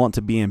actually want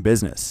to be in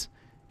business.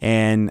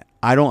 And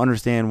I don't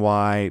understand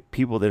why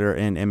people that are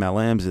in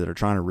MLMs that are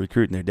trying to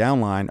recruit in their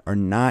downline are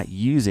not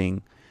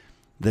using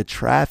the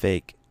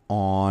traffic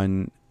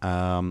on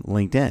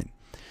LinkedIn.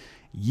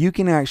 You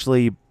can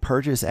actually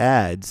purchase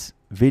ads,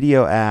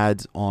 video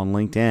ads on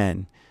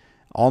LinkedIn,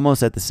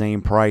 almost at the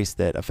same price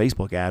that a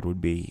Facebook ad would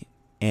be.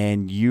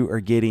 And you are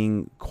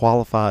getting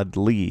qualified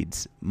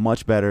leads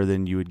much better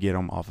than you would get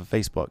them off of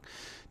Facebook.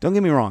 Don't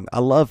get me wrong. I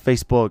love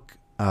Facebook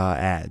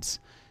ads.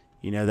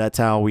 You know, that's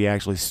how we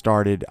actually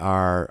started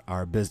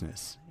our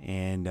business.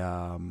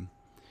 And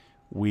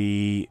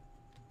we,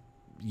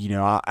 you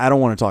know, I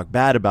don't want to talk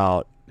bad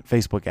about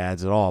Facebook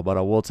ads at all, but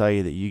I will tell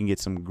you that you can get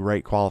some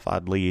great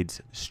qualified leads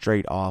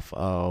straight off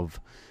of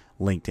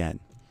LinkedIn.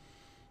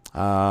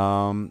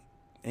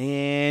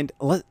 And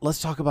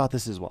let's talk about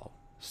this as well.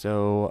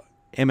 So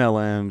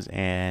MLMs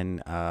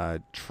and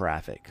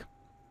traffic.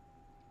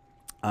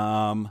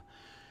 How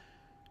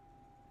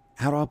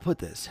do I put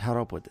this?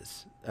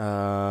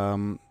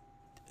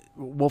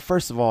 Well,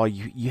 first of all,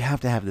 you have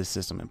to have this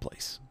system in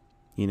place,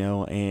 you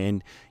know,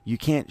 and you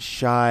can't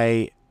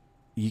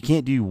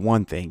do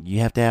one thing. You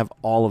have to have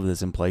all of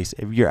this in place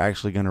if you're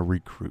actually going to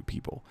recruit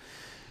people.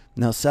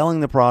 Now, selling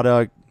the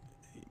product,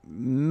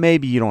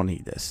 maybe you don't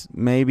need this.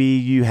 Maybe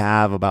you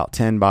have about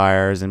 10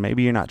 buyers and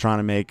maybe you're not trying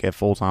to make a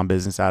full-time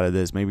business out of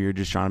this. Maybe you're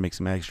just trying to make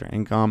some extra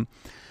income.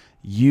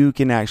 You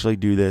can actually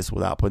do this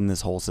without putting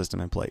this whole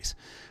system in place.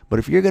 But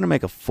if you're going to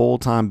make a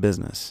full-time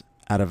business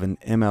out of an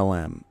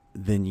MLM,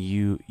 then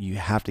you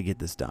have to get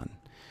this done.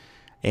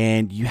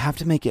 And you have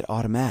to make it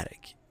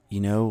automatic.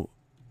 You know,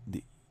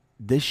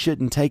 this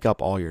shouldn't take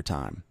up all your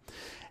time.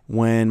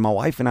 When my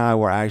wife and I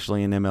were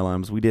actually in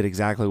MLMs, we did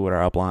exactly what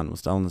our upline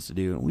was telling us to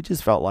do. And we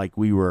just felt like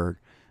we were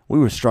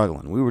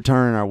struggling. We were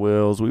turning our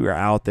wheels. We were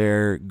out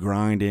there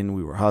grinding.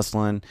 We were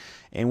hustling.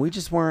 And we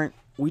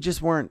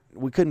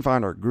couldn't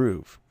find our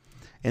groove.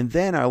 And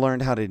then I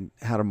learned how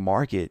to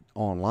market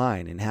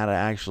online and how to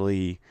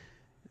actually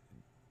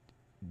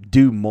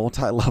do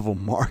multi-level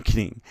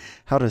marketing,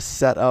 how to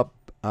set up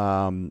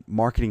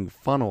marketing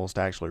funnels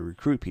to actually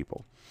recruit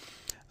people.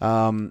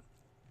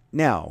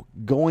 Now,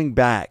 going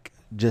back,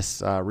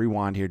 just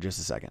rewind here just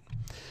a second.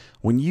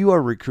 When you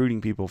are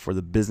recruiting people for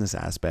the business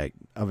aspect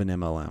of an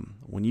MLM,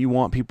 when you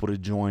want people to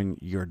join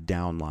your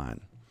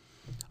downline,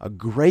 a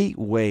great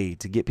way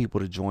to get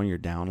people to join your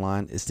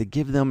downline is to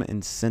give them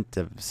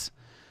incentives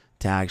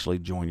to actually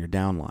join your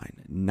downline,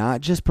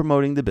 not just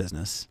promoting the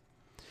business.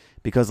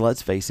 Because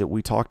let's face it,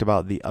 we talked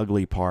about the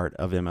ugly part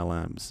of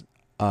MLMs.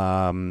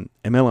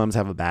 MLMs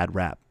have a bad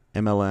rap.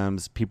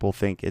 MLMs, people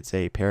think it's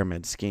a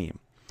pyramid scheme.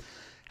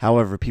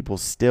 However, people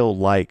still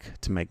like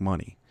to make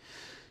money.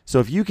 So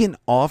if you can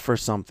offer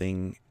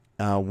something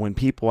when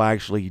people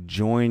actually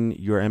join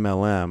your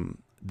MLM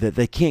that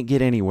they can't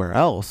get anywhere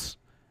else,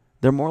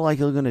 they're more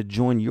likely going to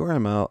join your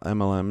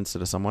MLM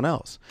instead of someone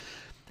else.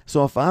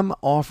 So if I'm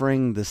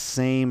offering the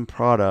same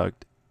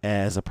product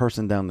as a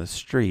person down the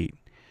street,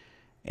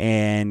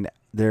 and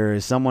there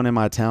is someone in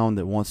my town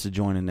that wants to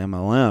join an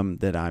MLM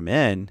that I'm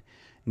in,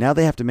 now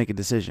they have to make a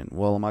decision.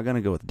 Well, am I going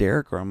to go with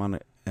Derek or am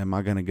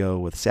I going to go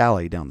with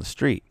Sally down the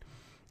street?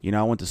 You know,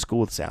 I went to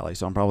school with Sally,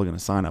 so I'm probably going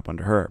to sign up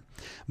under her.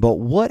 But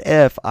what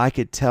if I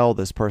could tell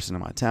this person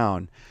in my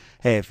town,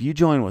 hey, if you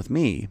join with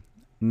me,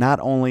 not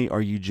only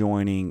are you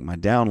joining my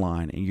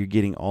downline and you're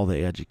getting all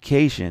the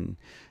education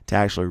to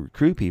actually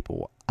recruit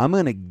people, I'm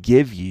going to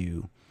give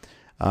you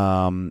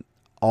I'm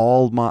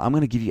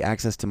going to give you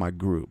access to my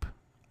group.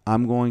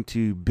 I'm going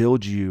to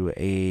build you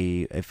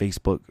a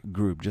Facebook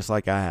group just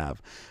like I have.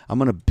 I'm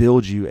going to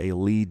build you a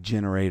lead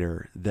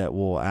generator that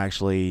will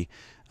actually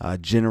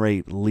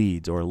generate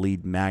leads, or a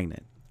lead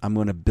magnet. I'm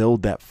going to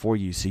build that for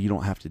you so you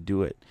don't have to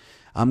do it.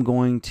 I'm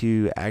going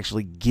to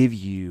actually give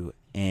you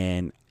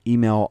an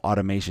email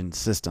automation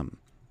system,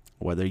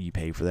 whether you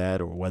pay for that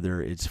or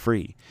whether it's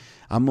free.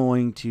 I'm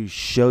going to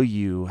show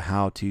you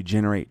how to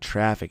generate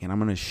traffic, and I'm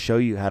going to show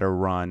you how to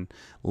run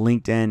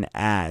LinkedIn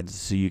ads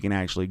so you can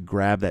actually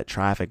grab that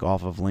traffic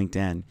off of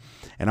LinkedIn.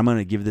 And I'm going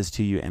to give this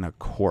to you in a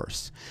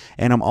course.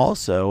 And I'm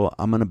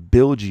going to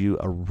build you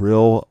a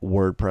real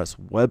WordPress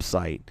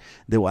website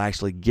that will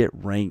actually get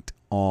ranked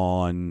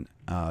on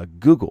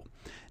Google.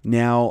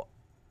 Now,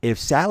 if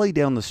Sally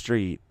down the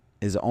street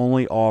is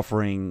only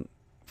offering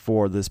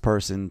for this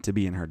person to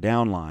be in her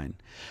downline,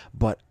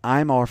 but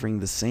I'm offering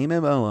the same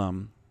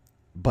MLM,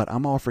 but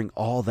I'm offering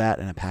all that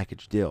in a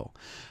package deal,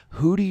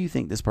 who do you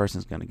think this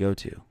person's going to go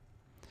to?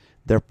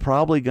 They're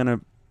probably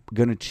going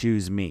to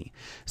choose me.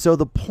 So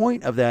the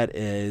point of that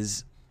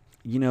is,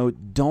 you know,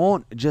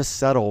 don't just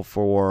settle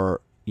for,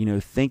 you know,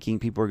 thinking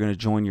people are going to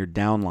join your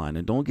downline,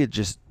 and don't get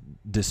just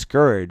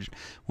discouraged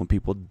when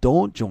people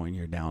don't join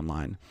your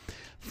downline.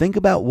 Think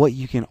about what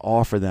you can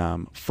offer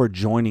them for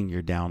joining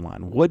your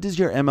downline. What does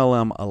your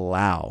MLM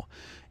allow?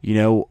 You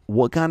know,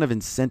 what kind of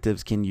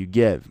incentives can you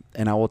give?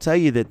 And I will tell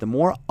you that the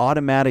more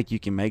automatic you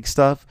can make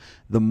stuff,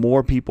 the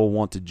more people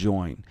want to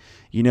join.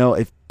 You know,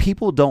 if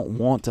people don't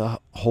want to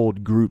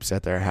hold groups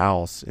at their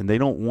house and they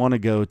don't want to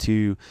go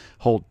to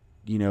hold,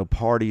 you know,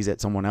 parties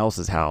at someone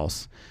else's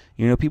house,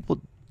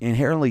 People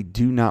inherently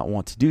do not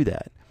want to do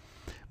that.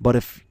 But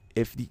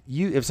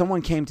if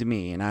someone came to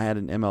me and I had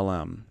an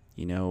MLM,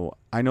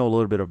 I know a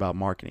little bit about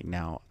marketing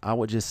now. I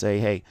would just say,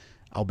 hey,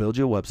 I'll build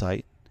you a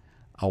website.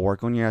 I'll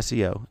work on your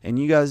SEO. And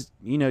you guys,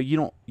 you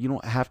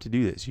don't have to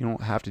do this. You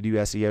don't have to do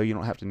SEO. You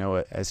don't have to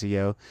know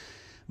SEO.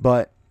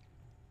 But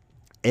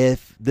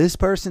if this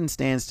person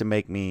stands to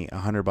make me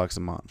 $100 a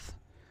month,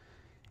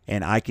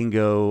 and I can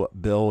go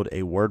build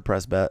a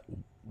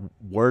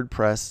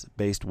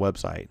WordPress-based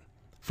website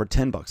for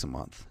 $10 a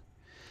month,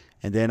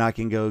 and then I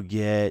can go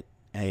get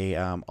a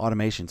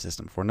automation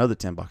system for another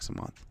 $10 a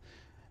month.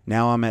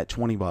 Now I'm at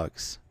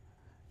 $20,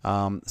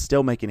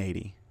 still making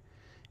 $80.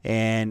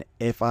 And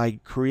if I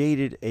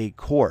created a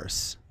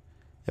course,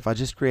 if I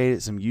just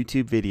created some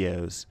YouTube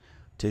videos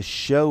to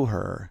show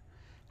her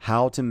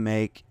how to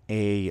make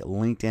a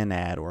LinkedIn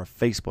ad or a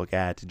Facebook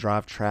ad to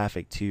drive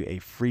traffic to a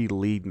free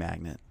lead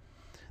magnet,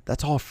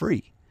 that's all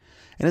free.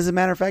 And as a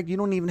matter of fact, you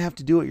don't even have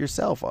to do it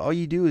yourself. All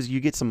you do is you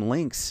get some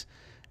links.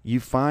 You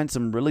find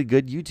some really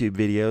good YouTube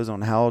videos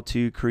on how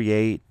to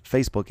create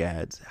Facebook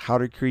ads, how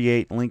to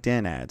create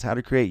LinkedIn ads, how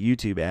to create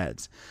YouTube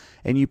ads.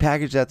 And you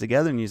package that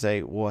together and you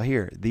say, well,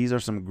 here, these are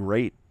some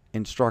great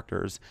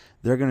instructors.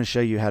 They're going to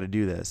show you how to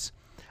do this.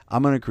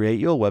 I'm going to create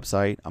you a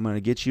website. I'm going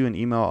to get you an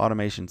email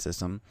automation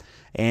system,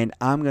 and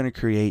I'm going to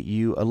create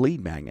you a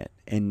lead magnet.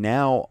 And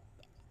now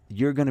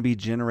you're going to be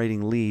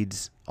generating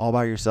leads all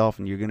by yourself,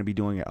 and you're going to be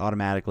doing it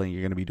automatically, and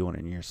you're going to be doing it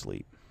in your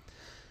sleep.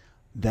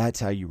 That's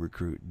how you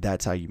recruit.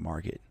 That's how you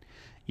market.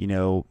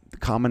 The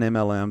common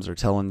MLMs are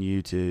telling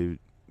you to,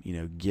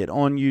 get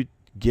on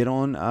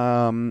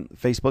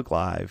Facebook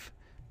Live,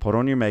 put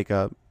on your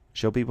makeup,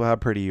 show people how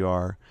pretty you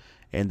are,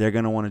 and they're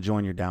going to want to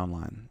join your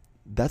downline.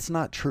 That's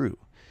not true.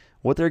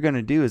 What they're going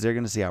to do is they're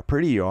going to see how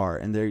pretty you are,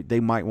 and they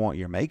might want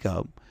your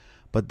makeup,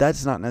 but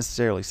that's not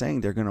necessarily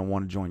saying they're going to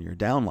want to join your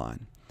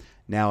downline.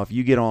 Now, if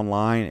you get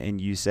online and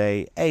you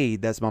say, hey,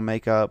 that's my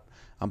makeup,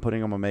 I'm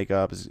putting on my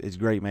makeup, it's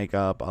great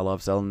makeup, I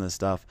love selling this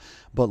stuff,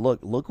 but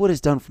look what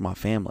it's done for my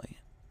family.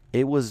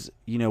 It was,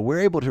 we're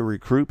able to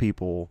recruit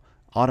people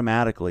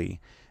automatically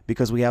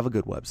because we have a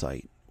good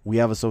website. We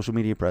have a social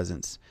media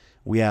presence.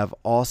 We have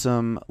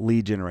awesome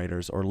lead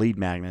generators or lead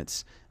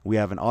magnets. We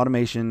have an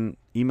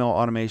email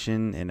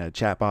automation and a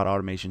chatbot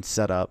automation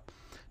set up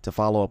to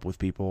follow up with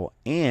people.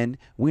 And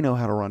we know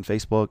how to run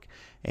Facebook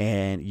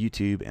and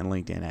YouTube and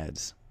LinkedIn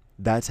ads.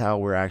 That's how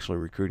we're actually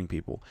recruiting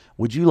people.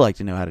 Would you like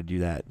to know how to do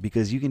that?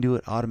 Because you can do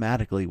it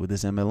automatically with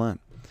this MLM.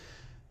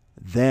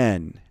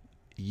 Then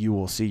you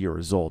will see your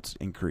results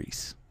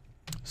increase.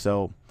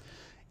 So,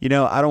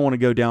 I don't want to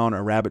go down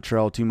a rabbit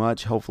trail too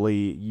much.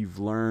 Hopefully you've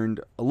learned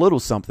a little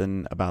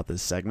something about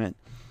this segment.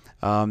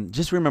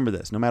 Just remember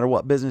this, no matter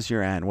what business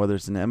you're in, whether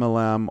it's an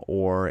MLM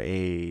or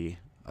a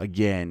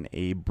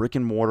brick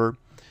and mortar,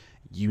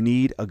 you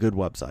need a good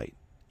website.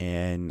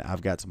 And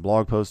I've got some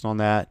blog posts on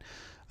that.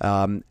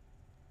 There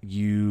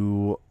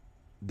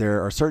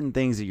are certain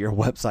things that your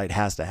website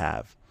has to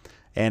have.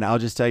 And I'll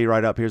just tell you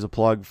right up, here's a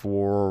plug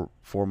for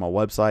my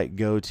website.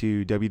 Go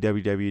to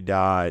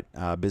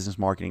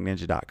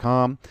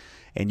www.businessmarketingninja.com,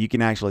 and you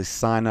can actually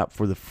sign up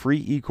for the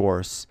free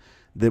e-course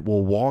that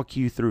will walk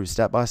you through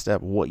step by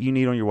step what you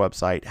need on your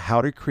website,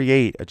 how to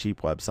create a cheap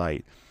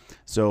website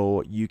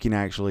so you can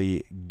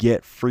actually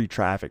get free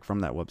traffic from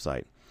that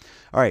website.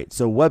 All right,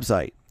 so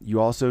website. You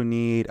also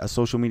need a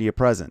social media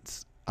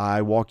presence.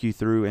 I walk you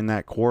through in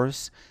that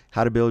course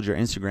how to build your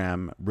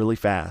Instagram really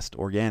fast,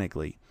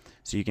 organically,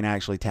 so you can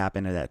actually tap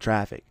into that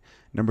traffic.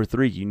 Number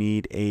 3, you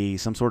need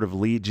some sort of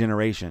lead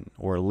generation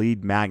or a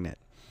lead magnet.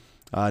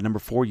 Number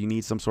 4, you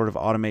need some sort of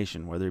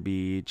automation, whether it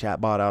be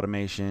chatbot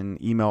automation,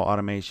 email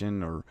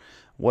automation, or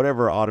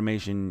whatever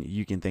automation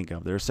you can think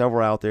of. There are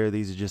several out there.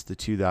 These are just the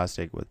 2 that I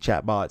stick with,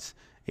 chatbots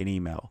and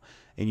email.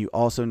 And you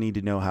also need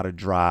to know how to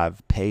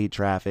drive paid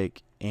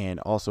traffic and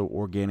also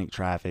organic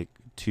traffic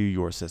to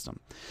your system.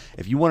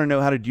 If you want to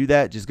know how to do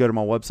that, just go to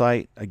my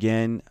website.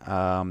 Again,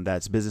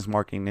 that's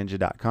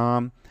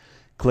businessmarketingninja.com.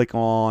 Click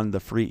on the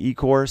free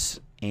e-course,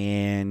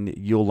 and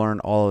you'll learn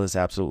all of this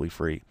absolutely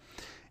free.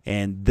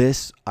 And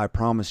this, I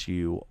promise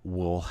you,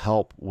 will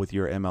help with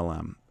your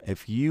MLM.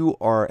 If you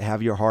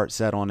have your heart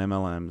set on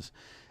MLMs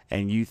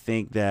and you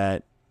think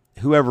that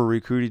whoever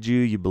recruited you,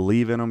 you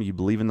believe in them, you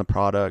believe in the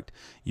product,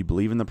 you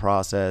believe in the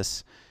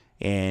process,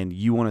 and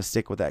you want to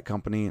stick with that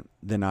company,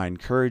 then I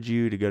encourage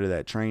you to go to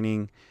that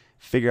training,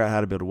 figure out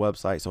how to build a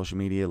website, social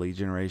media, lead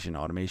generation,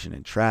 automation,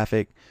 and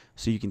traffic,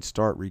 so you can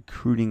start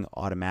recruiting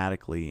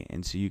automatically,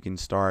 and so you can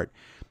start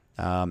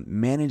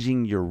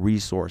managing your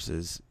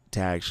resources to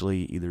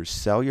actually either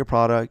sell your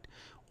product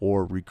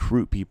or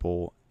recruit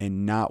people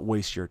and not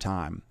waste your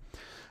time.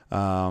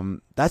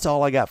 That's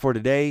all I got for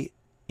today,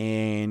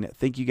 and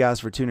thank you guys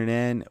for tuning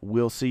in.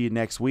 We'll see you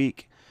next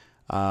week.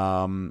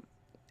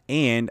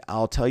 And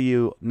I'll tell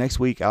you next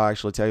week, I'll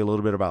actually tell you a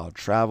little bit about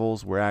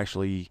travels.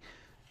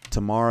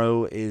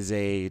 Tomorrow is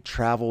a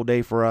travel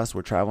day for us.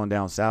 We're traveling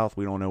down south.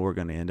 We don't know where we're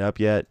going to end up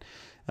yet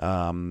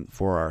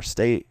for our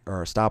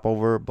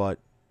stopover, but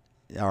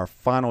our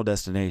final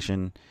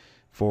destination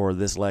for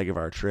this leg of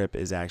our trip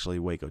is actually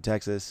Waco,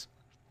 Texas.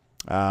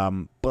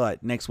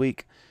 But next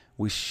week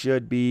we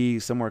should be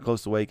somewhere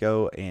close to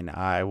Waco, and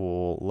I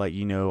will let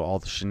you know all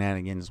the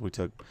shenanigans we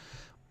took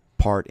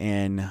part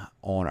in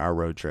on our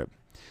road trip.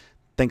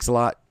 Thanks a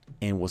lot,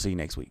 and we'll see you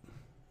next week.